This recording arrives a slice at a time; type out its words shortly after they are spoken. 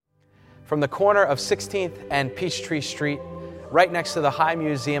From the corner of 16th and Peachtree Street, right next to the High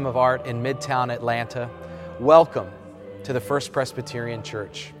Museum of Art in Midtown Atlanta, welcome to the First Presbyterian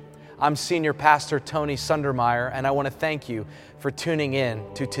Church. I'm Senior Pastor Tony Sundermeier, and I want to thank you for tuning in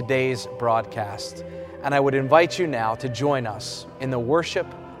to today's broadcast. And I would invite you now to join us in the worship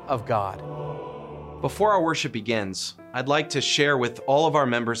of God. Before our worship begins, I'd like to share with all of our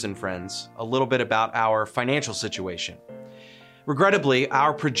members and friends a little bit about our financial situation. Regrettably,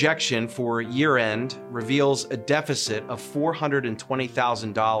 our projection for year-end reveals a deficit of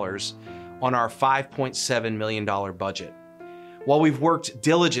 $420,000 on our $5.7 million budget. While we've worked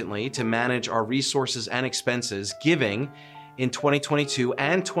diligently to manage our resources and expenses, giving in 2022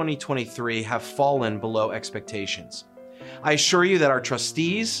 and 2023 have fallen below expectations. I assure you that our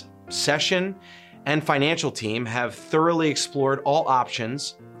trustees, session, and financial team have thoroughly explored all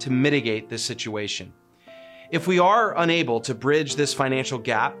options to mitigate this situation. If we are unable to bridge this financial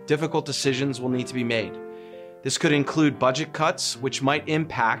gap, difficult decisions will need to be made. This could include budget cuts, which might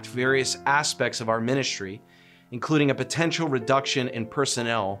impact various aspects of our ministry, including a potential reduction in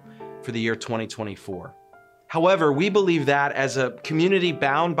personnel for the year 2024. However, we believe that as a community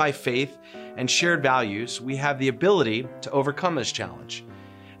bound by faith and shared values, we have the ability to overcome this challenge.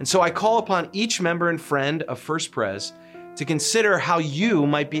 And so I call upon each member and friend of First Pres to consider how you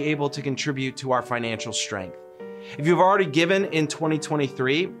might be able to contribute to our financial strength. If you've already given in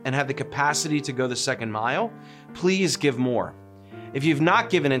 2023 and have the capacity to go the second mile, please give more. If you've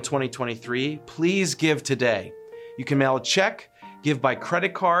not given in 2023, please give today. You can mail a check, give by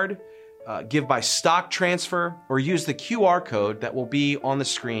credit card, give by stock transfer, or use the QR code that will be on the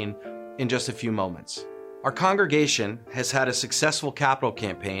screen in just a few moments. Our congregation has had a successful capital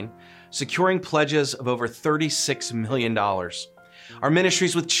campaign, securing pledges of over $36 million. Our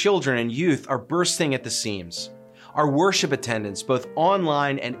ministries with children and youth are bursting at the seams. Our worship attendance, both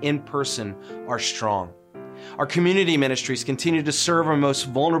online and in person, are strong. Our community ministries continue to serve our most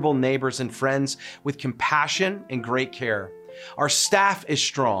vulnerable neighbors and friends with compassion and great care. Our staff is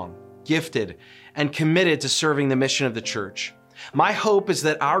strong, gifted, and committed to serving the mission of the church. My hope is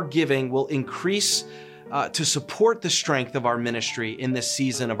that our giving will increase to support the strength of our ministry in this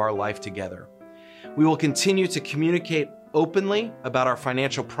season of our life together. We will continue to communicate openly about our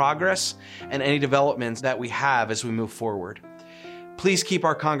financial progress and any developments that we have as we move forward. Please keep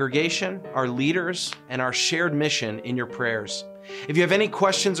our congregation, our leaders, and our shared mission in your prayers. If you have any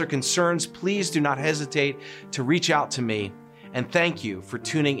questions or concerns, please do not hesitate to reach out to me. And thank you for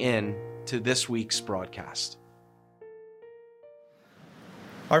tuning in to this week's broadcast.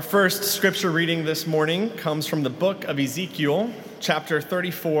 Our first scripture reading this morning comes from the book of Ezekiel, chapter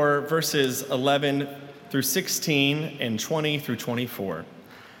 34, verses 11 through 16 and 20 through 24.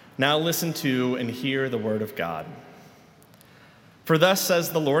 Now listen to and hear the word of God. For thus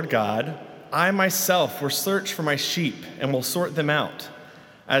says the Lord God, I myself will search for my sheep and will sort them out.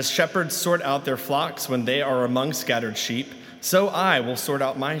 As shepherds sort out their flocks when they are among scattered sheep, so I will sort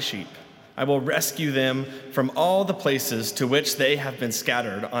out my sheep. I will rescue them from all the places to which they have been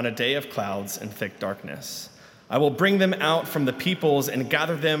scattered on a day of clouds and thick darkness. I will bring them out from the peoples and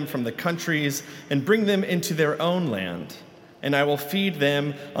gather them from the countries and bring them into their own land. And I will feed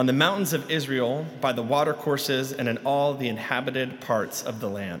them on the mountains of Israel, by the watercourses, and in all the inhabited parts of the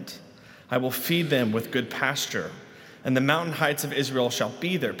land. I will feed them with good pasture, and the mountain heights of Israel shall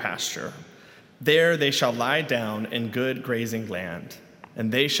be their pasture. There they shall lie down in good grazing land,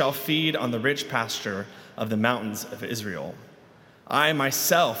 and they shall feed on the rich pasture of the mountains of Israel. I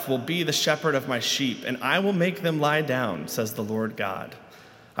myself will be the shepherd of my sheep, and I will make them lie down, says the Lord God.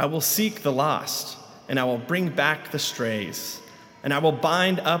 I will seek the lost, and I will bring back the strays, and I will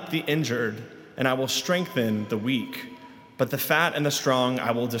bind up the injured, and I will strengthen the weak. But the fat and the strong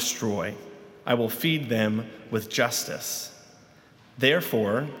I will destroy. I will feed them with justice.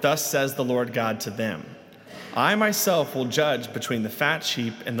 Therefore, thus says the Lord God to them, I myself will judge between the fat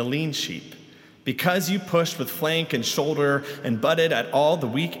sheep and the lean sheep. Because you pushed with flank and shoulder and butted at all the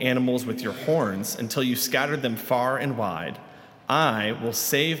weak animals with your horns until you scattered them far and wide, I will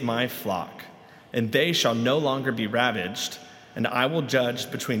save my flock, and they shall no longer be ravaged, and I will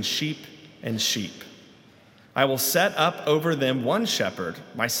judge between sheep and sheep. I will set up over them one shepherd,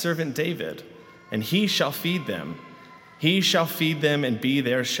 my servant David, and he shall feed them. He shall feed them and be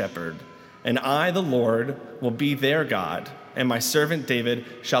their shepherd, and I, the Lord, will be their God, and my servant David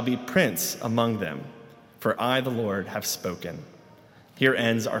shall be prince among them, for I, the Lord, have spoken. Here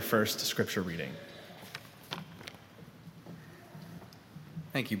ends our first scripture reading.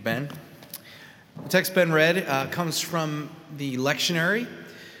 Thank you, Ben. The text Ben read comes from the lectionary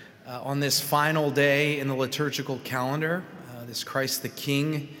on this final day in the liturgical calendar, this Christ the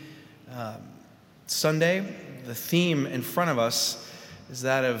King Sunday. The theme in front of us is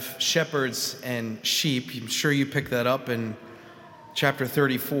that of shepherds and sheep. I'm sure you picked that up in chapter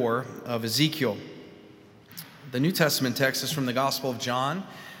 34 of Ezekiel. The New Testament text is from the Gospel of John,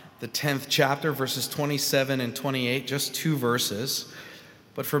 the 10th chapter, verses 27 and 28, just 2 verses.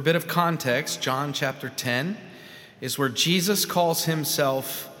 But for a bit of context, John chapter 10 is where Jesus calls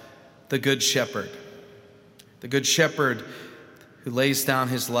himself the Good Shepherd. The Good Shepherd who lays down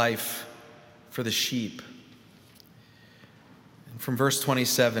his life for the sheep. And from verse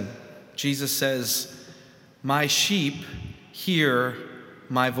 27, Jesus says, "My sheep hear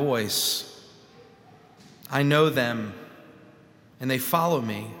my voice. I know them, and they follow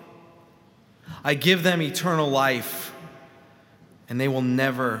me. I give them eternal life, and they will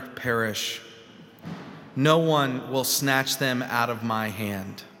never perish. No one will snatch them out of my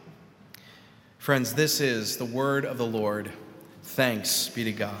hand." Friends, this is the word of the Lord. Thanks be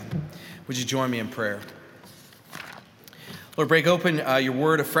to God. Would you join me in prayer? Lord, break open your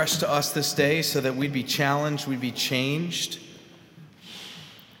word afresh to us this day so that we'd be challenged, we'd be changed.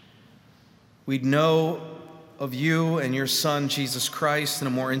 We'd know of you and your Son, Jesus Christ, in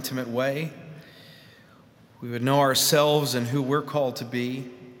a more intimate way. We would know ourselves and who we're called to be.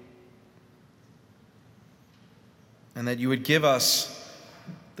 And that you would give us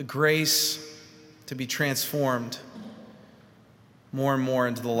the grace to be transformed more and more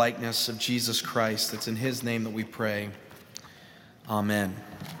into the likeness of Jesus Christ. It's in his name that we pray. Amen.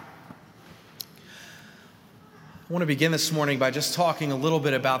 I want to begin this morning by just talking a little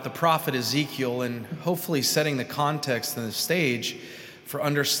bit about the prophet Ezekiel and hopefully setting the context and the stage for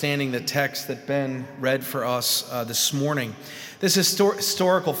understanding the text that Ben read for us this morning. This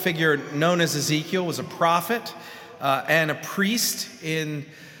historical figure known as Ezekiel was a prophet and a priest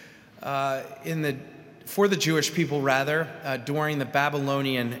for the Jewish people, during the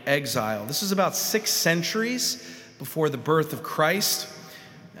Babylonian exile. This is about 6 centuries before the birth of Christ.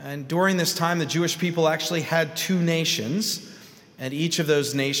 And during this time, the Jewish people actually had 2 nations, and each of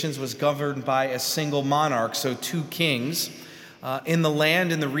those nations was governed by a single monarch, so 2 kings, in the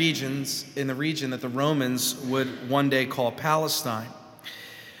land, in the region that the Romans would one day call Palestine.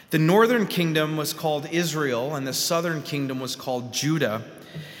 The northern kingdom was called Israel, and the southern kingdom was called Judah.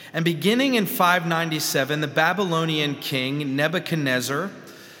 And beginning in 597, the Babylonian king Nebuchadnezzar,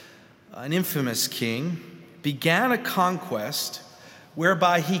 an infamous king, began a conquest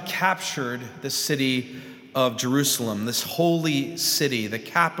whereby he captured the city of Jerusalem, this holy city, the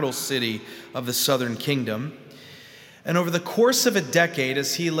capital city of the southern kingdom. And over the course of a decade,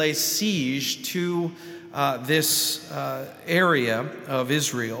 as he lay siege to this area of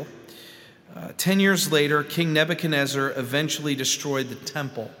Israel, 10 years later, King Nebuchadnezzar eventually destroyed the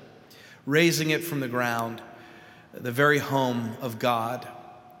temple, raising it from the ground, the very home of God.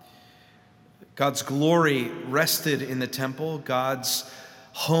 God's glory rested in the temple. God's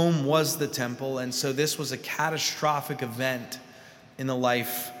home was the temple. And so this was a catastrophic event in the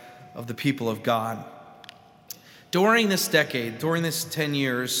life of the people of God. During this decade, during this 10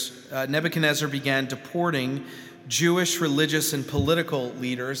 years, Nebuchadnezzar began deporting Jewish religious and political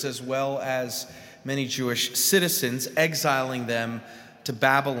leaders, as well as many Jewish citizens, exiling them to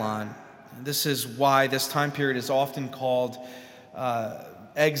Babylon. This is why this time period is often called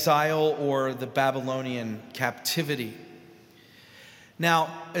exile or the Babylonian captivity. Now,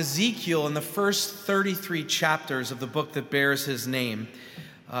 Ezekiel, in the first 33 chapters of the book that bears his name,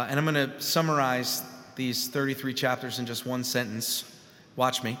 and I'm going to summarize these 33 chapters in just one sentence.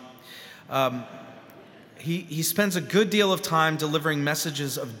 Watch me. He spends a good deal of time delivering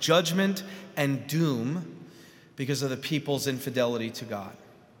messages of judgment and doom because of the people's infidelity to God.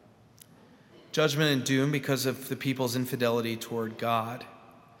 Judgment and doom because of the people's infidelity toward God.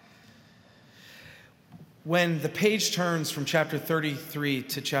 When the page turns from chapter 33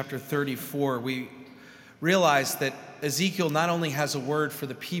 to chapter 34, we realize that Ezekiel not only has a word for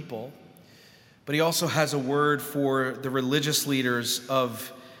the people, but he also has a word for the religious leaders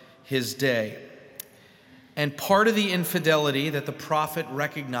of his day. And part of the infidelity that the prophet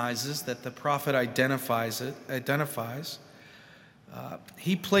recognizes, that the prophet identifies,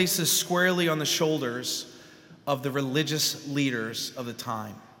 he places squarely on the shoulders of the religious leaders of the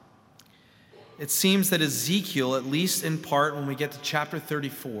time. It seems that Ezekiel, at least in part when we get to chapter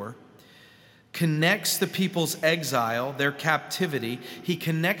 34, connects the people's exile, their captivity. He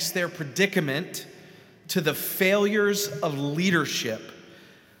connects their predicament to the failures of leadership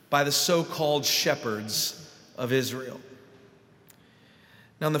by the so-called shepherds of Israel.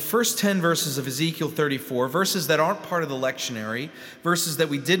 Now, in the first 10 verses of Ezekiel 34, verses that aren't part of the lectionary, verses that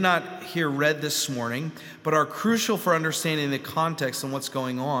we did not hear read this morning, but are crucial for understanding the context and what's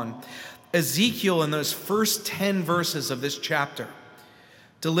going on, Ezekiel, in those first 10 verses of this chapter,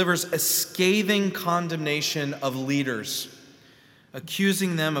 delivers a scathing condemnation of leaders,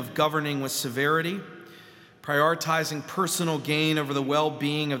 accusing them of governing with severity, prioritizing personal gain over the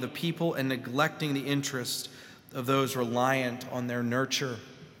well-being of the people, and neglecting the interest of those reliant on their nurture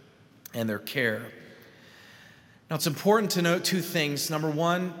and their care. Now, it's important to note two things. Number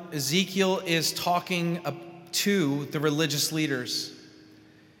one, Ezekiel is talking to the religious leaders.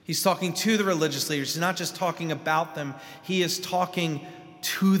 He's talking to the religious leaders. He's not just talking about them. He is talking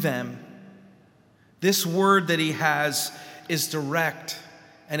to them. This word that he has is direct,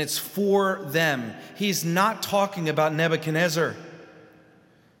 and it's for them. He's not talking about Nebuchadnezzar.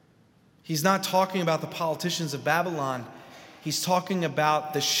 He's not talking about the politicians of Babylon. He's talking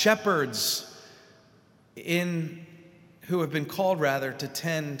about the shepherds who have been called, to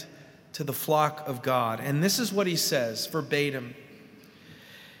tend to the flock of God. And this is what he says, verbatim.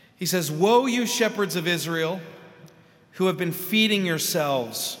 He says, "Woe, you shepherds of Israel, who have been feeding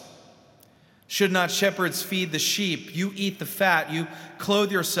yourselves. Should not shepherds feed the sheep? You eat the fat. You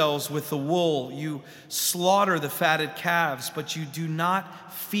clothe yourselves with the wool. You slaughter the fatted calves, but you do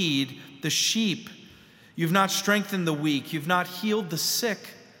not feed the sheep. You've not strengthened the weak. You've not healed the sick.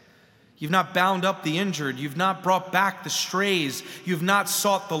 You've not bound up the injured. You've not brought back the strays. You've not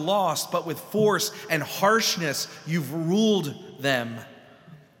sought the lost, but with force and harshness you've ruled them.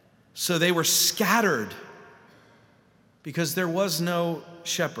 So they were scattered because there was no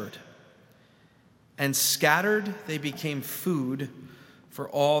shepherd. And scattered, they became food for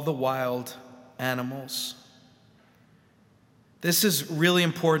all the wild animals." This is really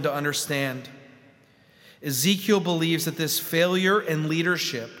important to understand. Ezekiel believes that this failure in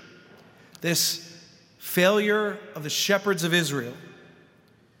leadership, this failure of the shepherds of Israel,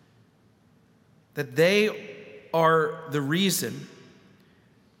 that they are the reason,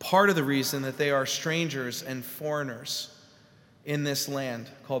 part of the reason that they are strangers and foreigners in this land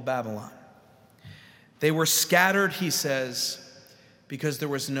called Babylon. They were scattered, he says, because there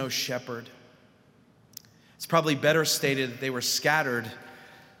was no shepherd. It's probably better stated that they were scattered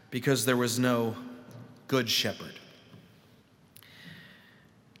because there was no good shepherd.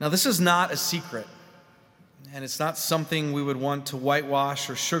 Now, this is not a secret, and it's not something we would want to whitewash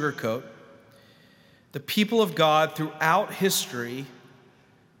or sugarcoat. The people of God throughout history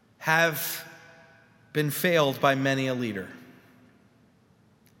have been failed by many a leader.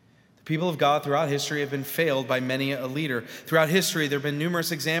 The people of God throughout history have been failed by many a leader. Throughout history, there have been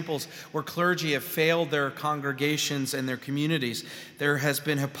numerous examples where clergy have failed their congregations and their communities. There has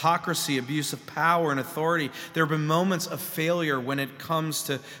been hypocrisy, abuse of power and authority. There have been moments of failure when it comes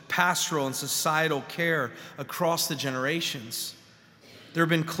to pastoral and societal care across the generations. There have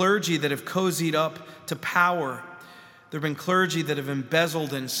been clergy that have cozied up to power. There have been clergy that have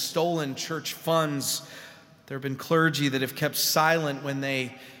embezzled and stolen church funds. There have been clergy that have kept silent when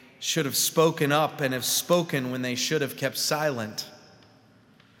they should have spoken up and have spoken when they should have kept silent.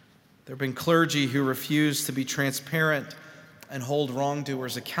 There have been clergy who refuse to be transparent and hold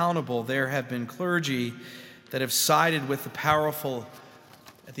wrongdoers accountable. There have been clergy that have sided with the powerful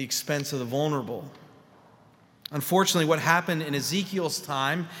at the expense of the vulnerable. Unfortunately, what happened in Ezekiel's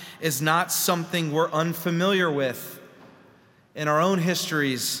time is not something we're unfamiliar with in our own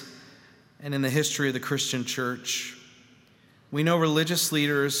histories and in the history of the Christian church. We know religious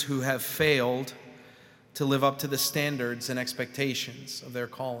leaders who have failed to live up to the standards and expectations of their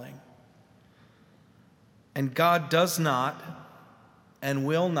calling. And God does not and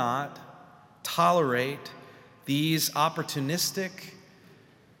will not tolerate these opportunistic,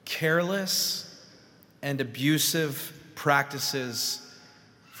 careless, and abusive practices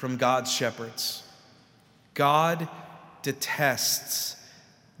from God's shepherds. God detests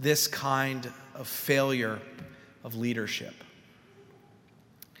this kind of failure of leadership.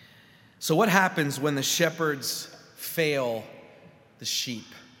 So what happens when the shepherds fail the sheep?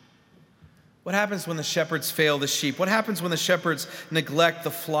 What happens when the shepherds fail the sheep? What happens when the shepherds neglect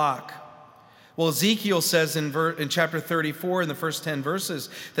the flock? Well, Ezekiel says in chapter 34, in the first 10 verses,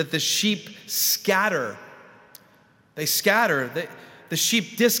 that the sheep scatter. They scatter. The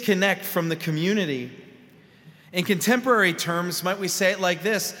sheep disconnect from the community. In contemporary terms, might we say it like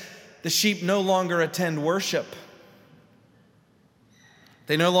this: the sheep no longer attend worship.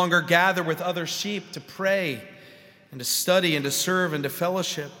 They no longer gather with other sheep to pray and to study and to serve and to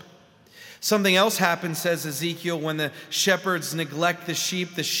fellowship. Something else happens, says Ezekiel, when the shepherds neglect the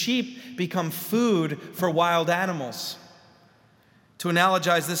sheep become food for wild animals. To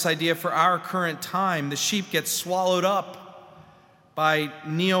analogize this idea for our current time, the sheep gets swallowed up by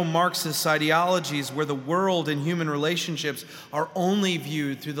neo-Marxist ideologies where the world and human relationships are only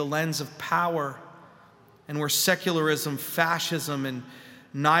viewed through the lens of power, and where secularism, fascism, and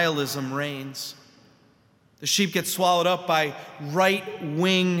nihilism reigns. The sheep get swallowed up by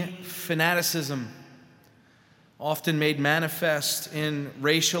right-wing fanaticism, often made manifest in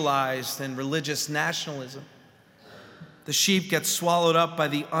racialized and religious nationalism. The sheep gets swallowed up by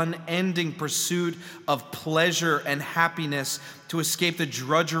the unending pursuit of pleasure and happiness to escape the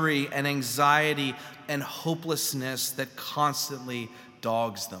drudgery and anxiety and hopelessness that constantly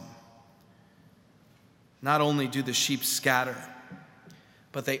dogs them. Not only do the sheep scatter,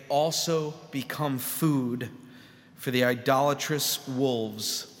 but they also become food for the idolatrous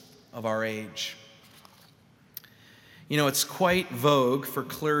wolves of our age. You know, it's quite vogue for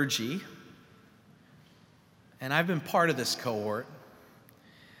clergy, and I've been part of this cohort,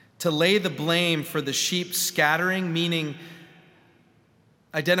 to lay the blame for the sheep scattering, meaning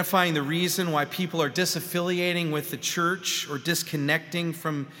identifying the reason why people are disaffiliating with the church or disconnecting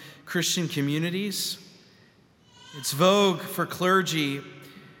from Christian communities. It's vogue for clergy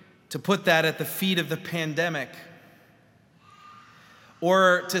to put that at the feet of the pandemic,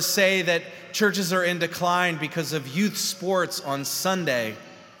 or to say that churches are in decline because of youth sports on Sunday,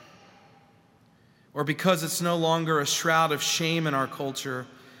 or because it's no longer a shroud of shame in our culture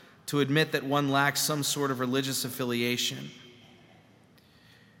to admit that one lacks some sort of religious affiliation.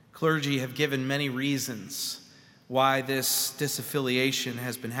 Clergy have given many reasons why this disaffiliation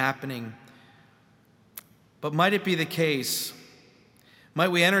has been happening. But might it be the case,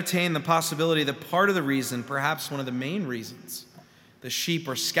 might we entertain the possibility that part of the reason, perhaps one of the main reasons, the sheep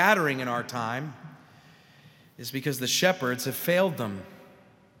are scattering in our time is because the shepherds have failed them?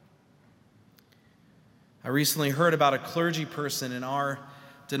 I recently heard about a clergy person in our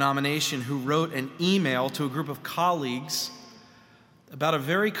denomination who wrote an email to a group of colleagues about a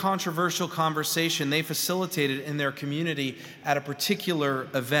very controversial conversation they facilitated in their community at a particular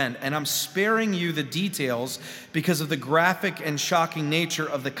event. And I'm sparing you the details because of the graphic and shocking nature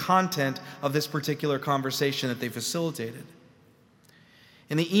of the content of this particular conversation that they facilitated.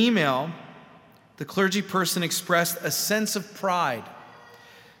 In the email, the clergy person expressed a sense of pride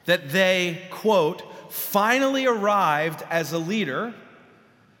that they, quote, finally arrived as a leader.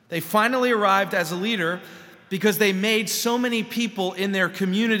 They finally arrived as a leader because they made so many people in their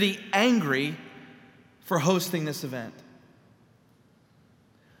community angry for hosting this event.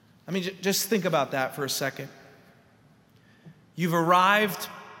 I mean, just think about that for a second. You've arrived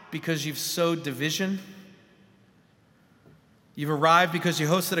because you've sowed division. You've arrived because you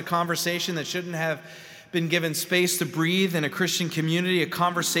hosted a conversation that shouldn't have been given space to breathe in a Christian community, a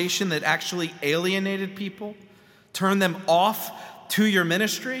conversation that actually alienated people, turned them off to your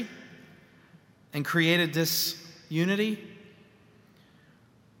ministry, and created disunity.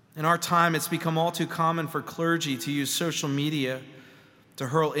 In our time, it's become all too common for clergy to use social media to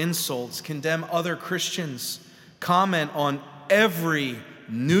hurl insults, condemn other Christians, comment on every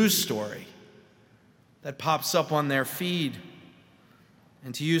news story that pops up on their feed,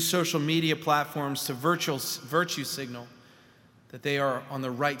 and to use social media platforms to virtue signal that they are on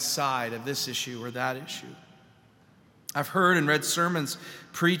the right side of this issue or that issue. I've heard and read sermons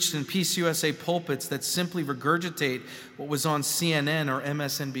preached in Peace USA pulpits that simply regurgitate what was on CNN or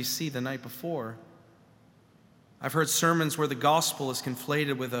MSNBC the night before. I've heard sermons where the gospel is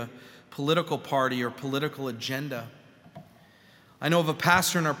conflated with a political party or political agenda. I know of a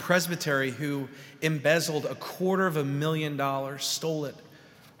pastor in our presbytery who embezzled $250,000, stole it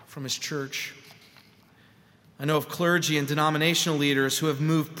from his church. I know of clergy and denominational leaders who have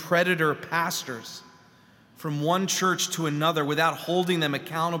moved predator pastors from one church to another without holding them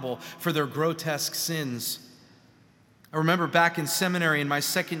accountable for their grotesque sins. I remember back in seminary in my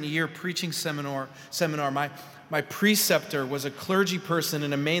second year preaching seminar, my preceptor was a clergy person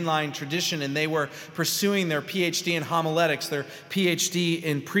in a mainline tradition, and they were pursuing their PhD in homiletics, their PhD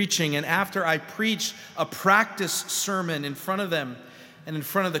in preaching. And after I preached a practice sermon in front of them and in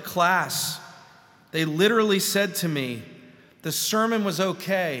front of the class, they literally said to me, the sermon was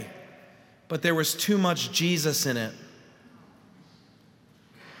okay, but there was too much Jesus in it.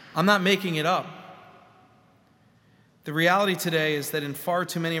 I'm not making it up. The reality today is that in far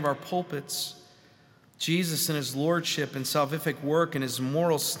too many of our pulpits, Jesus and his lordship and salvific work and his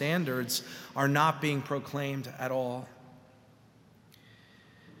moral standards are not being proclaimed at all.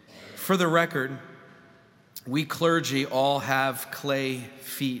 For the record, we clergy all have clay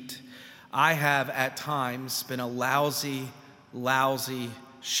feet. I have at times been a lousy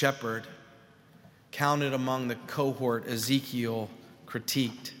shepherd, counted among the cohort Ezekiel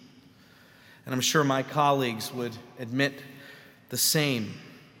critiqued. And I'm sure my colleagues would admit the same.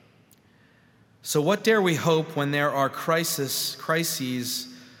 So what dare we hope when there are crises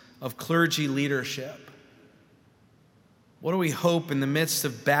of clergy leadership? What do we hope in the midst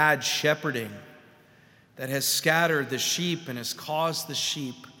of bad shepherding that has scattered the sheep and has caused the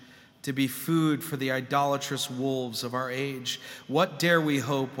sheep to be food for the idolatrous wolves of our age? What dare we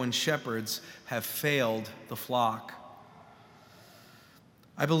hope when shepherds have failed the flock?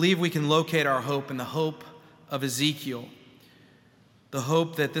 I believe we can locate our hope in the hope of Ezekiel, the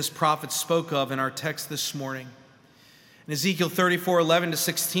hope that this prophet spoke of in our text this morning. In Ezekiel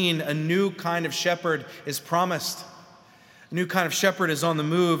 34:11-16, a new kind of shepherd is promised. A new kind of shepherd is on the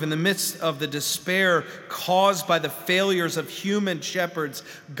move. In the midst of the despair caused by the failures of human shepherds,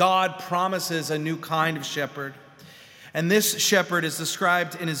 God promises a new kind of shepherd. And this shepherd is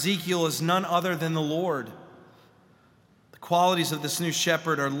described in Ezekiel as none other than the Lord. The qualities of this new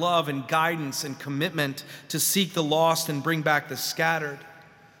shepherd are love and guidance and commitment to seek the lost and bring back the scattered,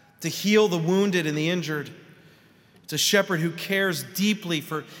 to heal the wounded and the injured. It's a shepherd who cares deeply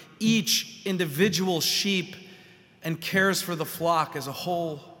for each individual sheep and cares for the flock as a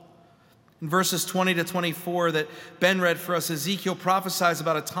whole. In verses 20-24 that Ben read for us, Ezekiel prophesies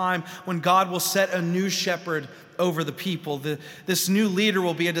about a time when God will set a new shepherd over the people. This new leader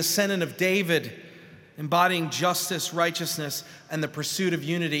will be a descendant of David, embodying justice, righteousness, and the pursuit of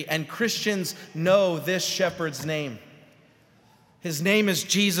unity. And Christians know this shepherd's name. His name is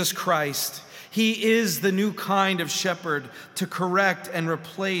Jesus Christ. He is the new kind of shepherd to correct and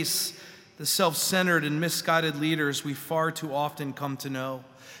replace the self-centered and misguided leaders we far too often come to know.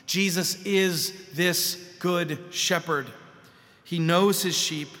 Jesus is this good shepherd. He knows his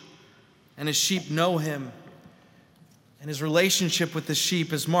sheep, and his sheep know him. And his relationship with the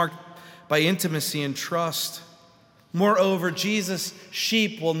sheep is marked by intimacy and trust. Moreover, Jesus'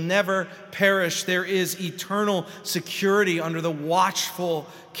 sheep will never perish. There is eternal security under the watchful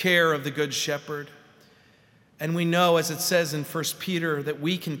care of the Good Shepherd. And we know, as it says in 1 Peter, that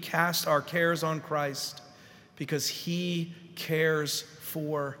we can cast our cares on Christ because he cares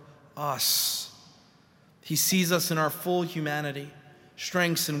for us. He sees us in our full humanity,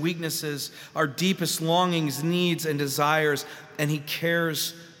 strengths and weaknesses, our deepest longings, needs, and desires, and he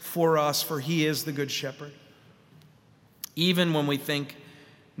cares for us, for he is the Good Shepherd. Even when we think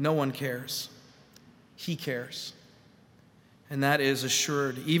no one cares, he cares. And that is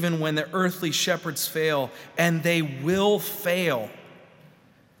assured. Even when the earthly shepherds fail, and they will fail,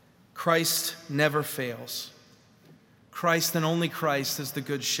 Christ never fails. Christ and only Christ is the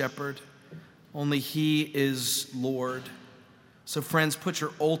Good Shepherd. Only he is Lord. So friends, put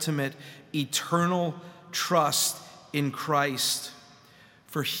your ultimate eternal trust in Christ,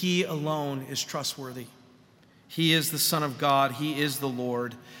 for he alone is trustworthy. He is the Son of God, he is the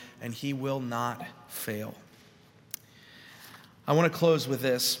Lord, and he will not fail. I want to close with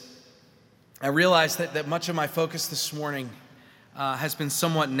this. I realize that much of my focus this morning has been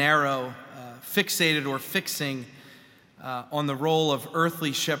somewhat narrow, fixated or fixing on the role of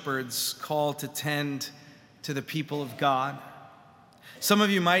earthly shepherds called to tend to the people of God. Some of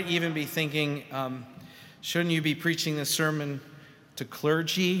you might even be thinking, shouldn't you be preaching this sermon to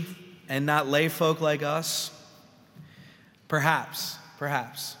clergy and not lay folk like us? Perhaps.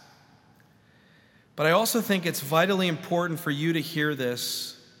 But I also think it's vitally important for you to hear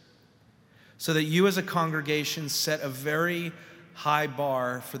this so that you as a congregation set a very high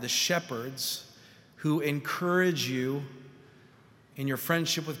bar for the shepherds who encourage you in your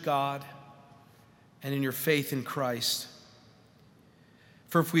friendship with God and in your faith in Christ.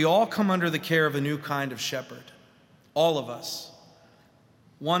 For if we all come under the care of a new kind of shepherd, all of us,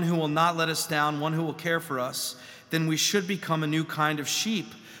 one who will not let us down, one who will care for us, then we should become a new kind of sheep,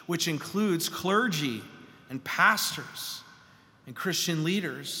 which includes clergy and pastors and Christian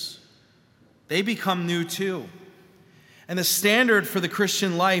leaders. They become new too. And the standard for the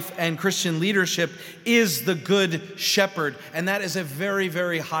Christian life and Christian leadership is the Good Shepherd, and that is a very,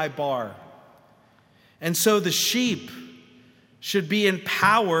 very high bar. And so the sheep should be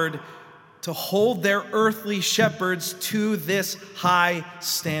empowered to hold their earthly shepherds to this high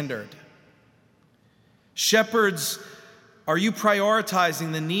standard. Shepherds, are you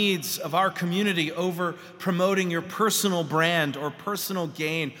prioritizing the needs of our community over promoting your personal brand or personal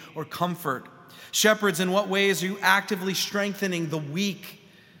gain or comfort? Shepherds, in what ways are you actively strengthening the weak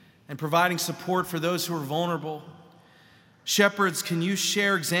and providing support for those who are vulnerable? Shepherds, can you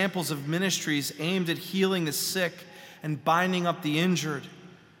share examples of ministries aimed at healing the sick and binding up the injured,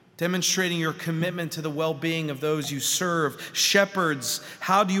 demonstrating your commitment to the well-being of those you serve? Shepherds,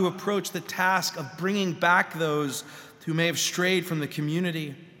 how do you approach the task of bringing back those who may have strayed from the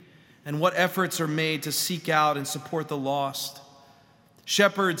community, and what efforts are made to seek out and support the lost.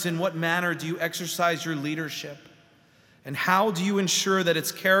 Shepherds, in what manner do you exercise your leadership? And how do you ensure that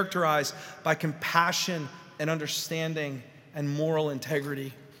it's characterized by compassion and understanding and moral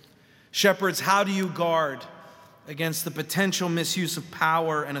integrity? Shepherds, how do you guard against the potential misuse of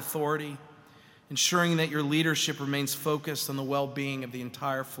power and authority, ensuring that your leadership remains focused on the well-being of the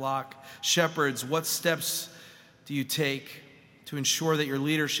entire flock? Shepherds, what steps do you take to ensure that your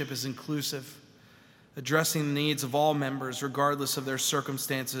leadership is inclusive, addressing the needs of all members regardless of their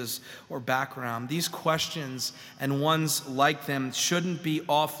circumstances or background? These questions and ones like them shouldn't be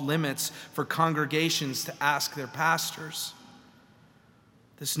off limits for congregations to ask their pastors.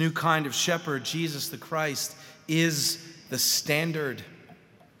 This new kind of shepherd, Jesus the Christ, is the standard.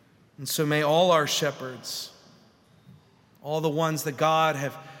 And so may all our shepherds, all the ones that God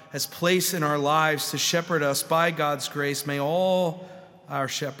has placed in our lives to shepherd us by God's grace, may all our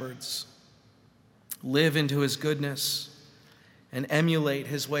shepherds live into his goodness and emulate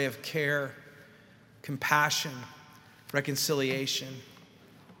his way of care, compassion, reconciliation,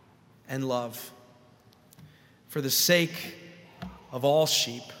 and love for the sake of all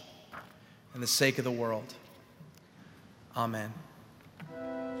sheep and the sake of the world. Amen.